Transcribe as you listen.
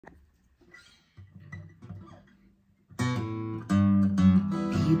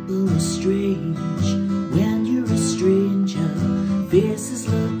People are strange when you're a stranger. Faces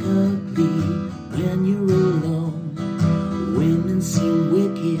look ugly when you're alone. Women seem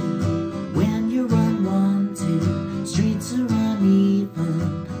wicked when you're unwanted. Streets are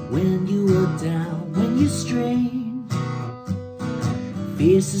uneven when you are down. When you're strange,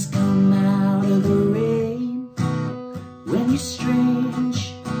 faces come out of the rain. When you're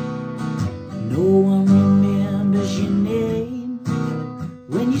strange, no one remembers your name.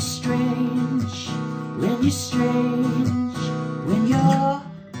 When you're strange, when you're strange, when you're...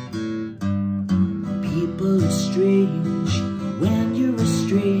 People are strange when you're a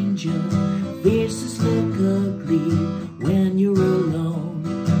stranger. Faces look ugly when you're alone.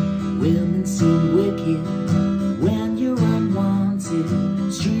 Women seem wicked when you're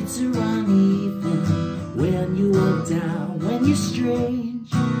unwanted. Streets are uneven when you are down. When you're strange,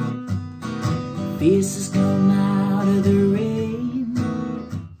 faces come out of the rain.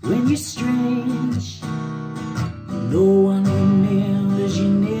 When you're strange, no one remembers your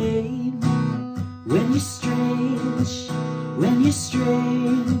name. When you're strange, when you're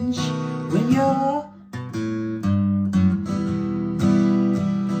strange, when you're...